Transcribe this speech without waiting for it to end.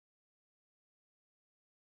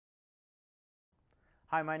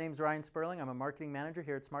Hi, my name is Ryan Sperling. I'm a marketing manager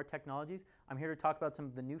here at Smart Technologies. I'm here to talk about some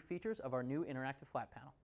of the new features of our new interactive flat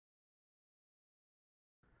panel.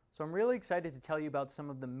 So I'm really excited to tell you about some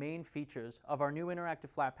of the main features of our new interactive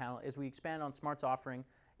flat panel as we expand on Smart's offering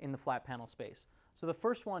in the flat panel space. So the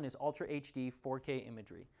first one is Ultra HD 4K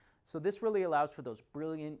imagery. So this really allows for those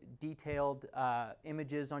brilliant, detailed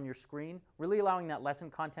images on your screen, really allowing that lesson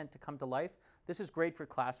content to come to life. This is great for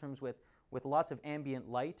classrooms with lots of ambient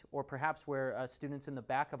light, or perhaps where students in the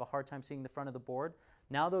back have a hard time seeing the front of the board.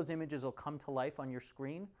 Now those images will come to life on your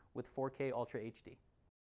screen with 4K Ultra HD.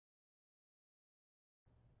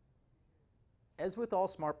 As with all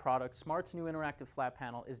Smart products, Smart's new interactive flat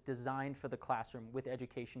panel is designed for the classroom with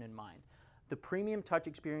education in mind. The premium touch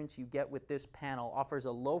experience you get with this panel offers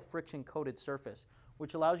a low friction coated surface,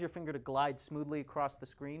 which allows your finger to glide smoothly across the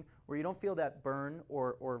screen where you don't feel that burn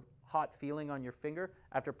or hot feeling on your finger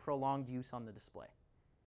after prolonged use on the display.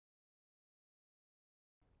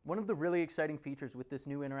 One of the really exciting features with this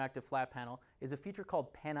new interactive flat panel is a feature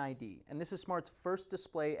called Pen ID, and this is Smart's first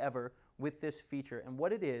display ever with this feature. And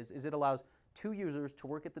what it is it allows two users to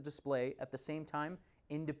work at the display at the same time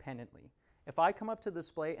independently. If I come up to the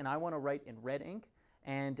display and I want to write in red ink,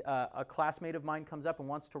 and a classmate of mine comes up and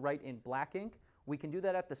wants to write in black ink, we can do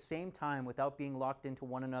that at the same time without being locked into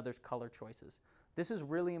one another's color choices. This is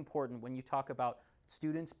really important when you talk about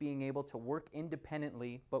students being able to work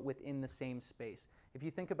independently but within the same space. If you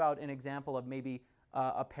think about an example of maybe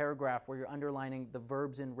a paragraph where you're underlining the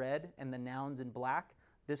verbs in red and the nouns in black,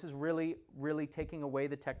 this is really taking away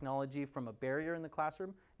the technology from a barrier in the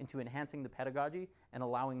classroom into enhancing the pedagogy and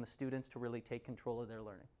allowing the students to really take control of their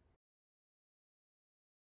learning.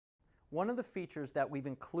 One of the features that we've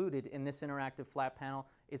included in this interactive flat panel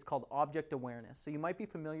is called object awareness. So you might be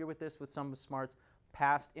familiar with this with some of Smart's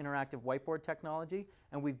past interactive whiteboard technology,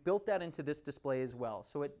 and we've built that into this display as well.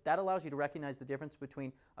 So that allows you to recognize the difference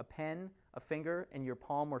between a pen, a finger, and your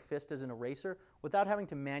palm or fist as an eraser without having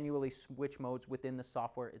to manually switch modes within the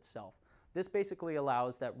software itself. This basically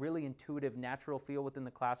allows that really intuitive, natural feel within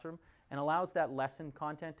the classroom and allows that lesson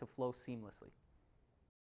content to flow seamlessly.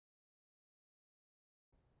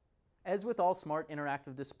 As with all Smart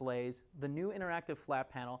interactive displays, the new interactive flat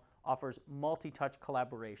panel offers multi-touch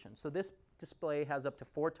collaboration. So this display has up to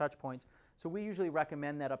 4 touch points, so we usually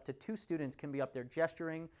recommend that up to 2 students can be up there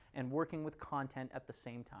gesturing and working with content at the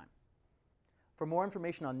same time. For more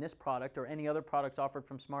information on this product or any other products offered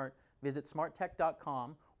from Smart, visit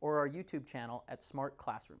smarttech.com or our YouTube channel at Smart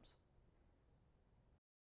Classrooms.